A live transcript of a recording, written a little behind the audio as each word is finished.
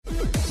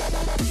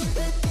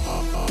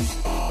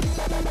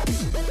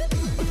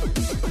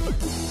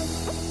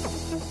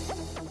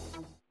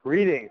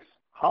Greetings,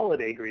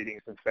 holiday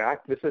greetings, in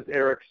fact. This is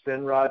Eric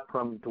Sinrod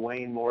from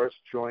Dwayne Morris,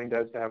 joined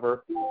as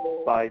ever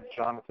by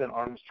Jonathan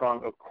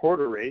Armstrong of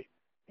Quarterate,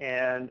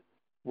 and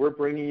we're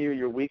bringing you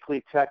your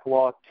weekly Tech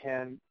Law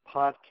 10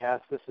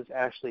 podcast. This is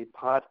actually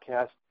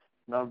podcast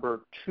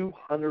number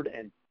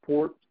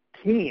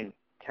 214.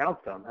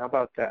 Count them. How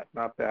about that?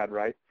 Not bad,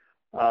 right?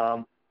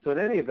 So in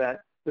any event,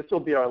 this will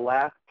be our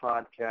last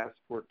podcast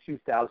for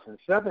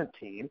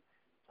 2017.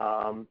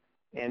 And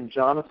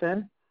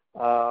Jonathan,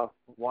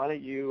 why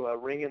don't you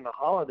ring in the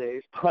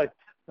holidays by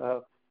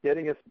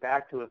getting us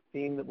back to a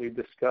theme that we've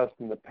discussed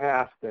in the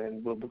past,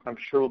 and I'm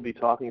sure we'll be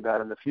talking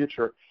about in the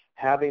future,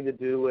 having to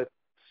do with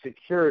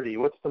security.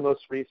 What's the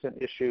most recent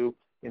issue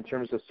in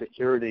terms of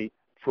security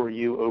for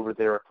you over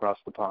there across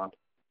the pond?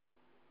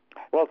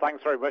 Well,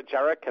 thanks very much,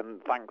 Eric,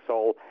 and thanks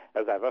all,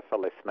 as ever, for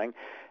listening.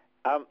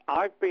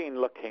 I've been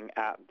looking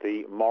at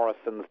the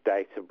Morrison's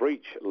data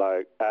breach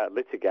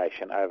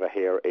litigation over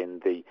here in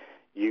the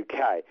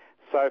UK.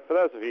 So for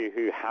those of you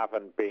who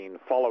haven't been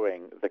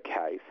following the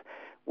case,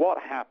 what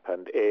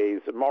happened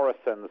is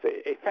Morrison's,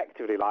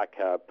 effectively like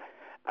a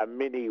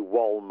mini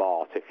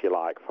Walmart, if you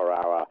like, for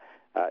our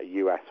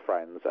US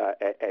friends,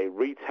 a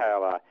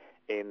retailer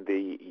in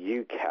the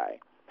UK,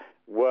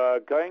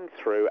 were going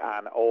through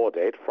an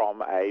audit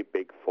from a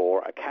Big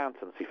Four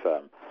accountancy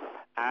firm.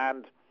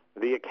 And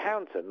the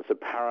accountants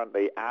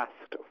apparently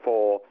asked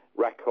for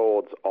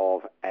records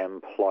of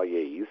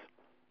employees.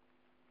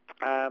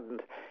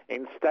 And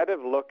instead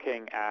of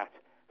looking at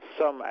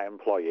some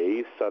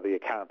employees, so the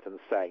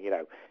accountant's saying,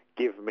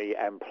 give me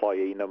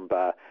employee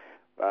number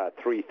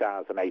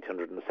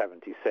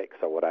 3,876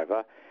 or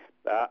whatever,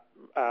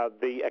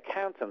 the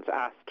accountants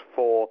asked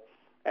for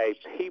a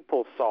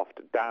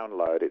PeopleSoft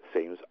download, it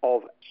seems,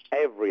 of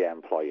every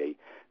employee,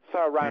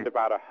 so around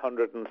about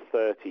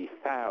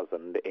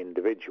 130,000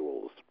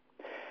 individuals.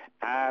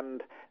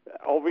 And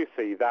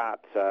obviously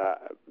that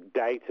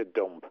data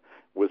dump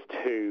was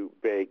too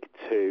big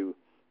to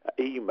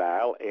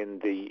email in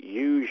the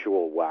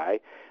usual way,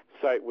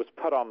 so it was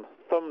put on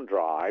thumb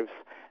drives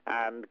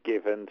and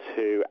given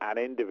to an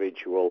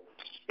individual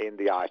in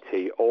the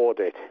IT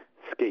audit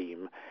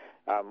scheme,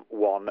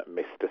 one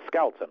Mr.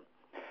 Skelton.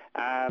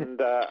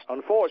 And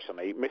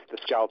unfortunately, Mr.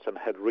 Skelton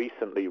had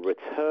recently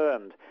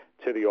returned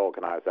to the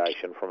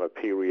organization from a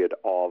period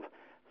of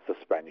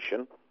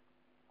suspension,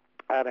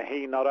 and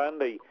he not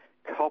only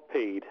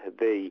copied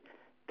the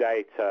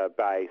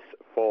database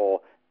for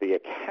the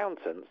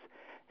accountants,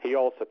 he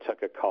also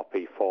took a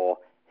copy for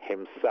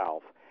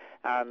himself.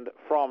 And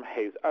from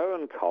his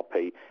own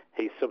copy,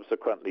 he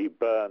subsequently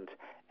burned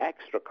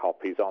extra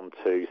copies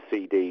onto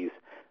CDs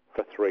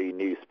for 3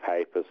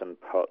 newspapers and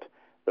put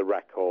the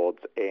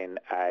records in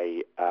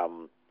a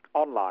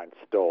online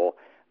store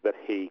that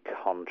he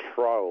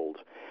controlled.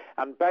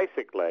 And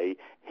basically,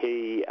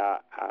 he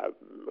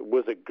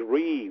was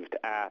aggrieved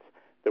at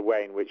the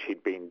way in which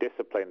he'd been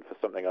disciplined for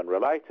something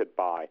unrelated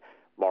by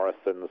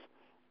Morrison's,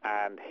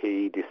 and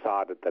he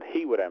decided that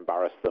he would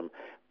embarrass them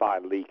by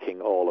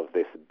leaking all of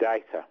this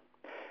data.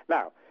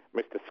 Now,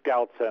 Mr.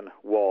 Skelton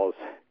was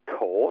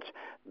caught.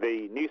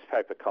 The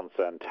newspaper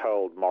concern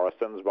told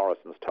Morrison's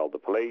told the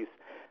police.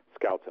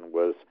 Skelton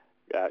was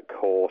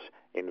caught,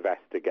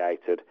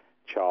 investigated,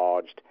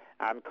 charged,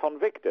 and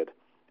convicted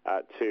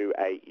to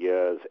 8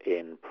 years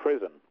in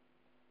prison.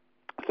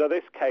 So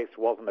this case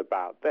wasn't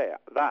about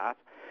that.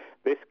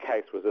 This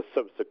case was a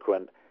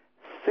subsequent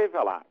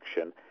civil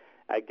action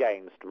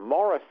against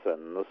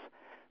Morrison's,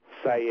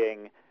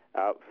 saying,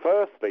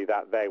 firstly,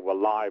 that they were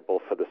liable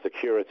for the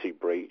security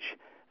breach,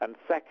 and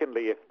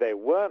secondly, if they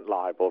weren't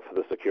liable for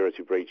the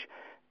security breach,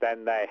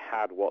 then they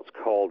had what's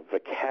called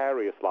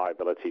vicarious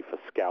liability for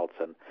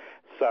Skelton.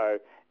 So,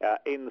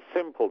 in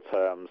simple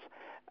terms,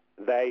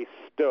 they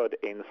stood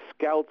in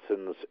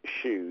Skelton's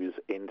shoes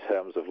in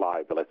terms of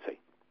liability.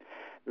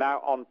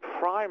 Now, on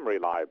primary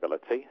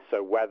liability,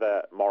 so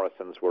whether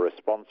Morrison's were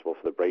responsible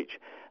for the breach,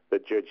 the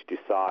judge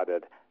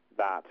decided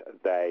that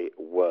they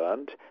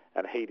weren't,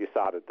 and he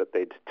decided that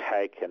they'd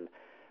taken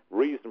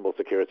reasonable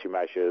security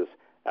measures,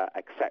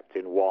 except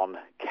in one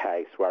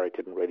case where it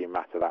didn't really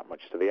matter that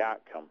much to the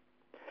outcome.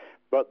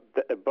 But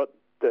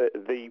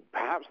the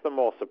perhaps the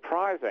more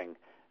surprising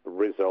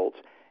result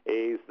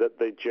is that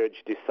the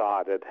judge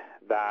decided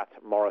that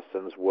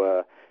Morrison's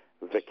were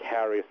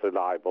vicariously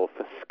liable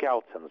for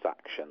Skelton's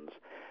actions.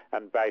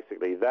 And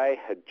basically, they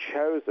had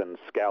chosen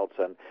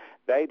Skelton.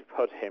 They'd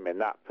put him in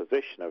that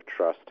position of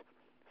trust,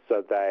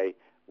 so they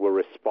were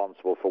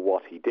responsible for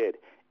what he did,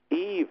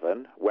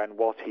 even when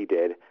what he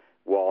did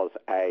was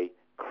a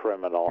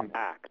criminal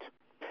act.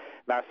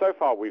 Now, so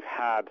far we've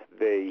had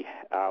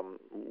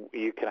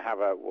you can have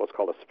what's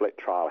called a split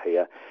trial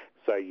here.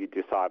 So you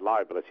decide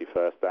liability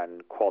first,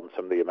 then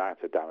quantum, the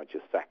amount of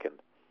damages, second.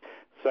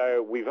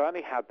 So we've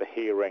only had the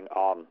hearing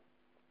on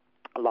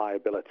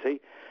liability.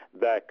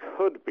 There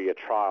could be a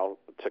trial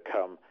to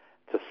come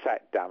to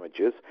set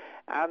damages,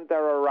 and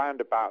there are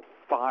around about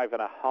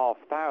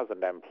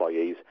 5,500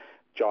 employees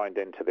joined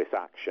into this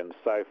action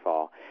so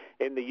far.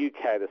 In the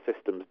UK, the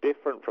system's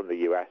different from the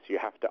US. You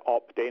have to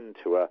opt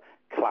into a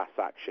class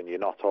action. You're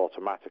not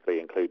automatically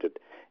included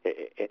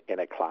in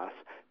a class,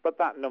 but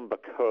that number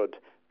could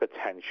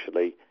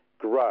potentially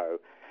grow.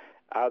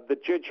 The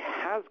judge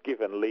has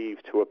given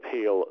leave to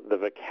appeal the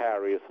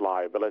vicarious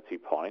liability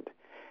point.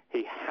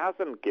 He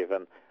hasn't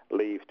given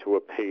leave to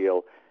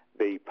appeal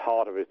the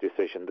part of his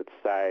decision that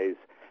says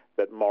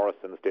that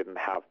Morrison's didn't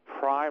have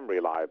primary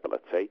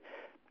liability,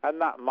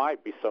 and that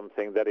might be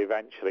something that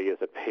eventually is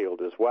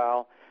appealed as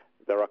well.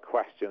 There are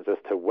questions as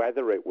to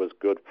whether it was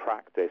good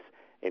practice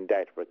in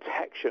data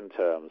protection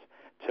terms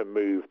to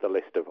move the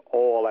list of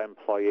all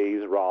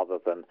employees rather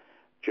than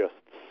just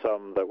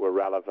some that were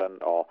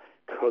relevant, or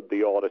could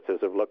the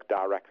auditors have looked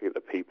directly at the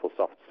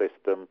PeopleSoft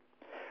system?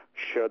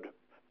 Should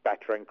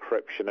better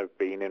encryption have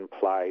been in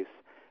place?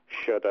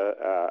 Should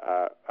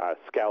a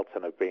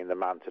Skelton have been the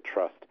man to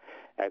trust,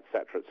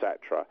 etc.,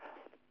 etc.?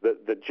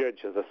 The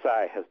judge, as I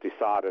say, has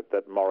decided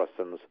that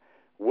Morrison's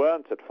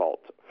weren't at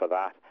fault for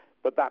that,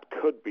 but that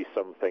could be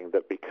something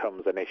that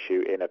becomes an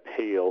issue in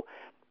appeal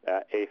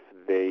if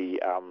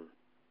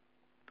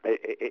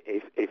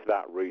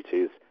that route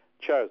is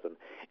chosen.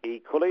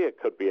 Equally, it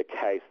could be a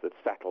case that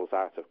settles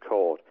out of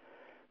court.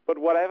 But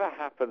whatever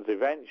happens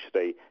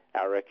eventually,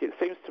 Eric, it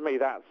seems to me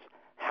that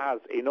has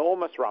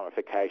enormous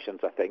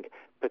ramifications, I think,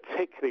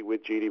 particularly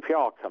with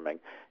GDPR coming.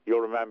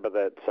 You'll remember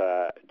that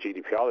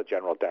GDPR, the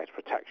General Data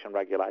Protection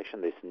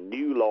Regulation, this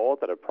new law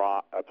that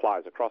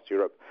applies across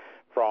Europe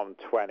from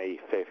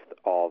 25th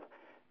of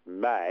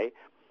May,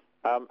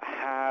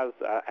 has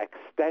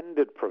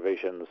extended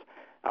provisions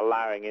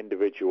allowing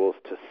individuals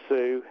to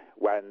sue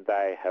when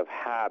they have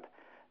had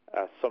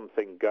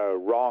something go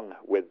wrong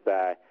with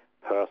their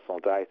personal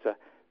data.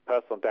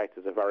 Personal data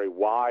is a very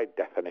wide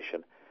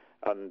definition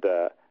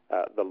under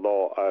the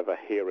law over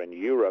here in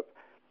Europe.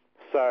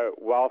 So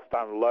whilst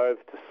I'm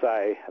loath to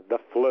say the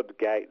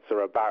floodgates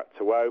are about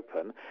to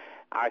open,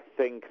 I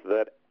think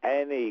that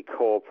any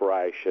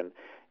corporation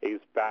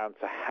is bound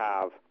to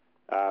have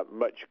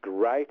much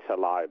greater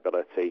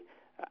liability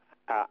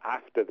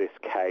after this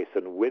case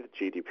and with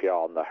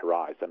GDPR on the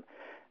horizon.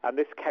 And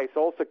this case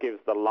also gives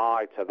the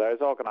lie to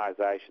those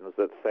organizations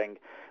that think,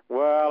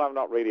 well, I'm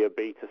not really a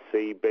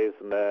B2C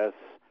business,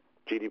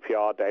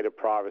 GDPR data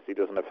privacy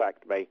doesn't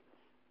affect me.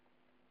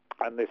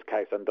 And this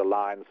case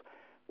underlines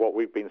what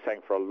we've been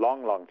saying for a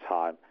long, long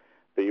time,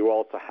 that you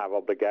also have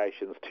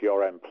obligations to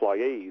your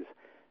employees,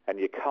 and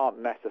you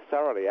can't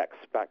necessarily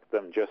expect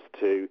them just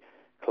to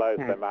close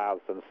their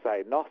mouths and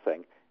say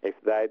nothing if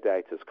their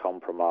data's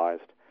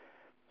compromised.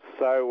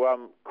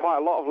 So quite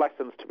a lot of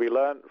lessons to be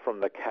learned from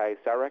the case,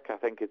 Eric. I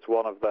think it's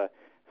one of the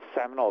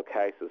seminal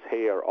cases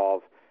here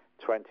of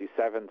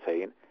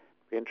 2017.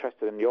 Be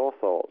interested in your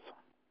thoughts.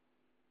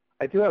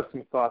 I do have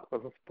some thoughts,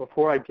 but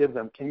before I give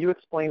them, can you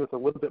explain with a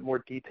little bit more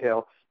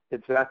detail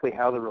exactly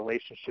how the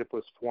relationship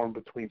was formed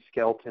between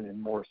Skelton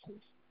and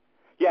Morrison's?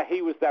 Yeah,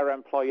 he was their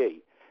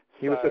employee.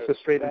 He was just a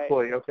straight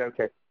employee.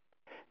 Okay.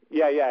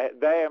 Yeah.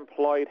 They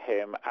employed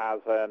him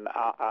as an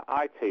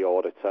IT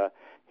auditor.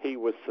 He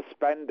was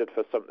suspended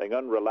for something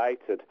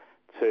unrelated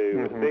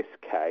to this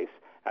case,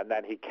 and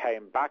then he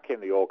came back in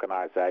the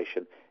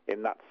organization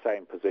in that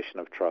same position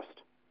of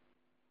trust.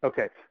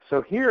 Okay,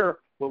 so here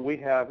what we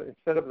have,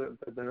 instead of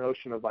the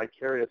notion of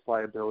vicarious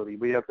liability,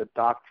 we have the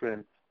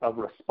doctrine of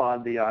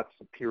respondeat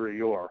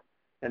superior.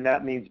 And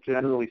that means,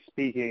 generally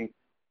speaking,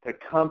 the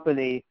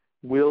company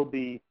will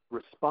be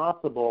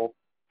responsible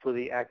for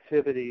the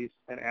activities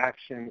and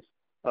actions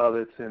of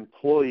its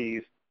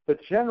employees,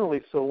 but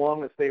generally so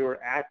long as they were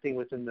acting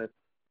within the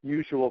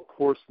usual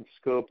course and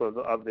scope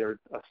of their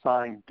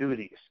assigned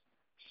duties.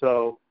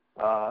 So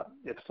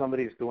if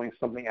somebody's doing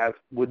something as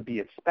would be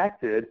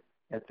expected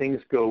and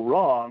things go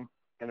wrong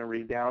and it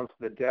redounds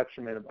to the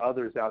detriment of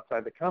others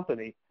outside the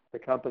company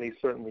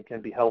certainly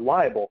can be held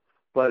liable.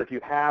 But if you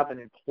have an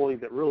employee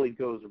that really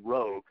goes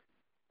rogue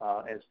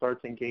and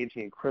starts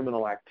engaging in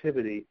criminal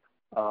activity,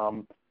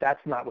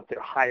 that's not what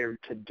they're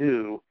hired to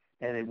do,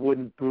 and it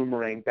wouldn't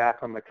boomerang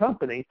back on the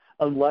company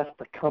unless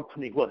the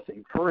company was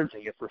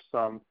encouraging it for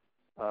some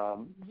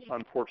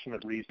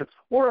unfortunate reason,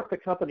 or if the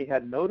company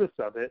had notice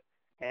of it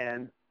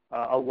and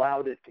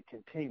allowed it to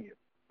continue.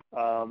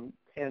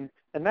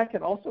 And that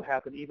can also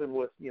happen even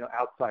with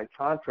outside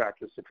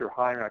contractors. If you're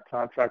hiring a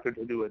contractor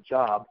to do a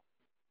job,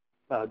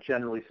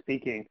 generally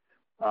speaking,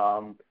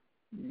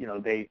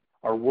 they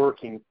are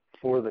working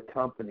for the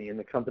company, and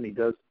the company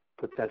does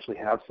potentially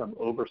have some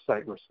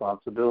oversight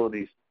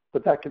responsibilities,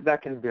 but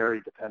that can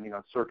vary depending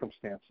on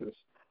circumstances.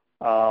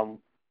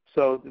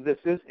 So this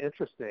is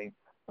interesting,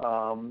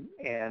 and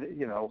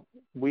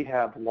we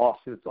have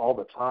lawsuits all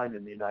the time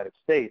in the United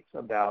States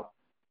about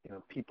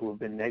people who have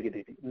been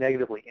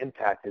negatively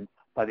impacted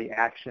by the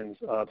actions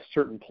of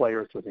certain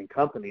players within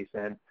companies,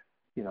 and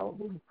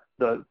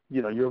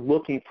you're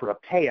looking for a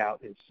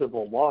payout in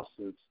civil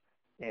lawsuits,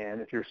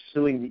 and if you're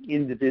suing the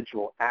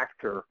individual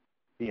actor,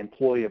 the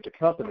employee of the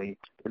company,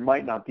 there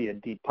might not be a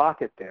deep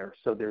pocket there.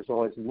 So there's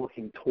always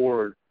looking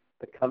toward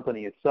the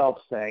company itself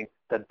saying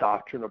the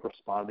doctrine of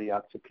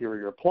respondeat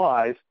superior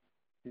applies,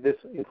 this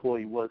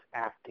employee was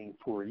acting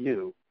for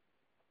you.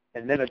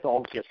 And then it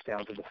all gets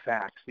down to the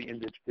facts, the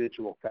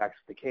individual facts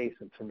of the case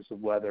in terms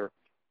of whether,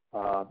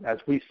 as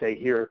we say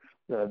here,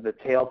 the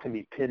tail can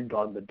be pinned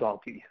on the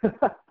donkey.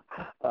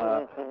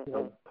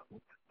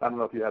 I don't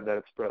know if you have that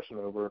expression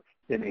over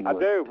in English. I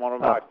do. One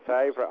of my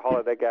favorite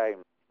holiday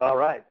games. All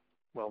right.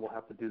 Well, we'll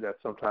have to do that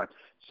sometime.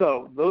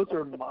 So those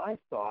are my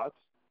thoughts.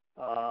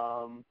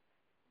 I'm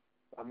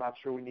not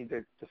sure we need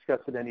to discuss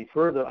it any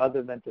further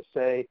other than to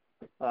say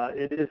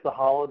it is the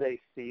holiday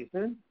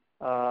season.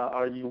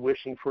 Are you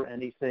wishing for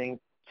anything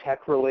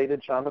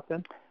tech-related,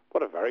 Jonathan?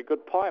 What a very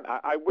good point.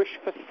 I wish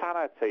for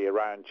sanity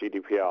around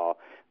GDPR.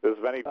 There's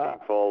many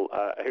people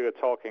who are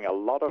talking a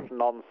lot of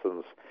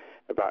nonsense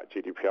about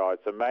GDPR.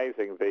 It's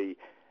amazing the,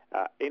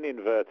 in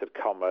inverted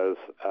commas,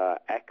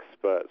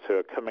 experts who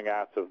are coming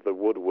out of the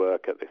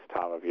woodwork at this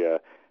time of year.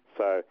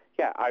 So,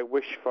 yeah, I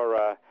wish for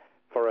a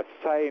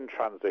sane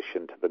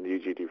transition to the new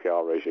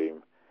GDPR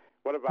regime.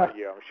 What about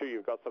you? I'm sure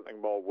you've got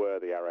something more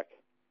worthy, Eric.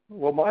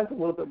 Well, mine's a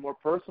little bit more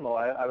personal.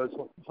 I was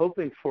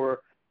hoping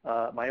for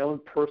my own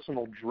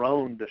personal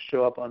drone to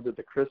show up under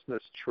the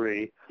Christmas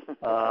tree,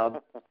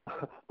 but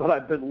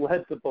I've been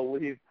led to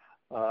believe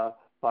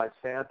by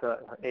Santa,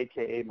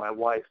 a.k.a. my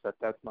wife, that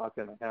that's not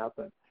going to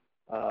happen.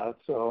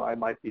 So I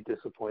might be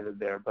disappointed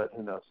there, but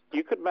who knows?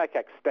 You could make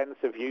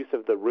extensive use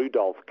of the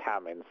Rudolph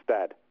cam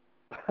instead.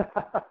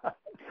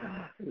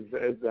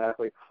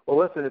 Exactly. Well,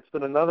 listen, it's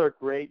been another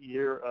great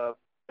year of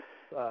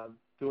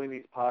doing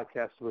these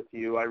podcasts with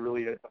you. I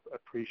really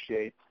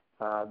appreciate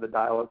the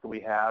dialogue that we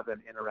have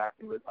and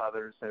interacting with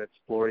others and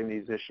exploring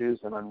these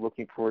issues, and I'm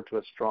looking forward to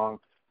a strong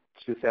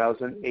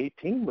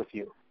 2018 with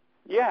you.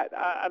 Yeah,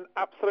 and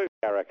absolutely,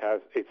 Eric.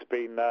 It's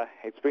been a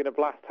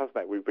blast, hasn't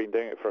it? We've been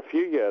doing it for a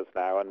few years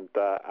now, and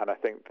I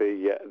think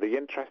the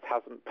interest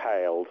hasn't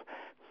paled.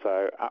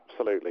 So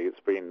absolutely, it's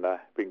been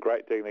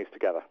great doing these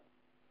together.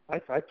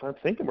 I'm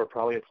thinking we're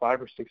probably at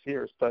 5 or 6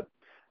 years, but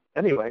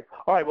anyway.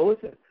 All right. Well,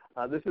 listen.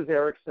 This is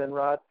Eric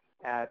Sinrod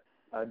at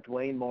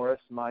Duane Morris.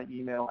 My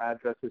email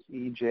address is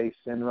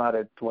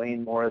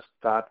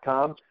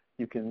ejsinrod@duanemorris.com.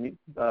 You can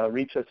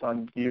reach us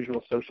on the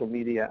usual social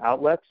media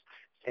outlets.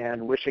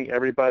 And wishing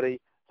everybody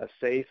a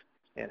safe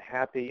and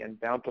happy and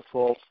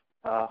bountiful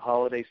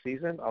holiday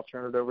season. I'll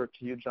turn it over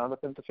to you,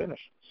 Jonathan, to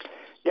finish.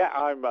 Yeah,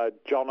 I'm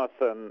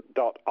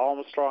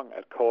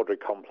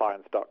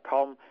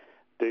jonathan.armstrong@caudrycompliance.com.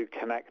 Do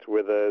connect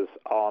with us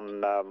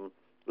on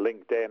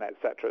LinkedIn,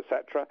 etc.,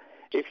 etc.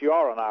 If you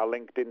are on our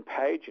LinkedIn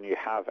page and you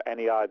have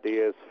any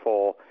ideas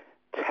for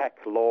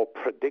tech law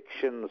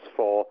predictions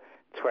for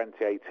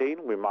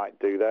 2018, we might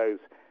do those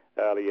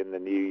early in the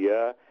new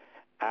year.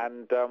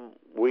 And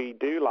we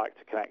do like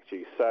to connect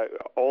you. So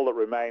all that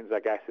remains, I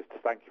guess, is to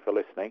thank you for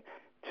listening,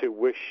 to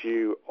wish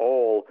you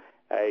all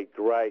a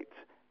great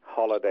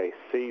holiday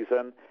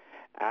season,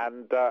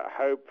 and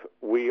hope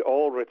we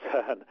all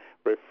return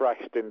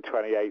refreshed in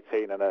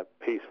 2018 and a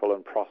peaceful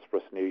and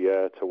prosperous new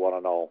year to one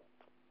and all.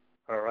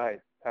 All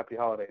right. Happy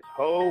holidays.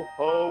 Ho,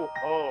 ho,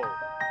 ho.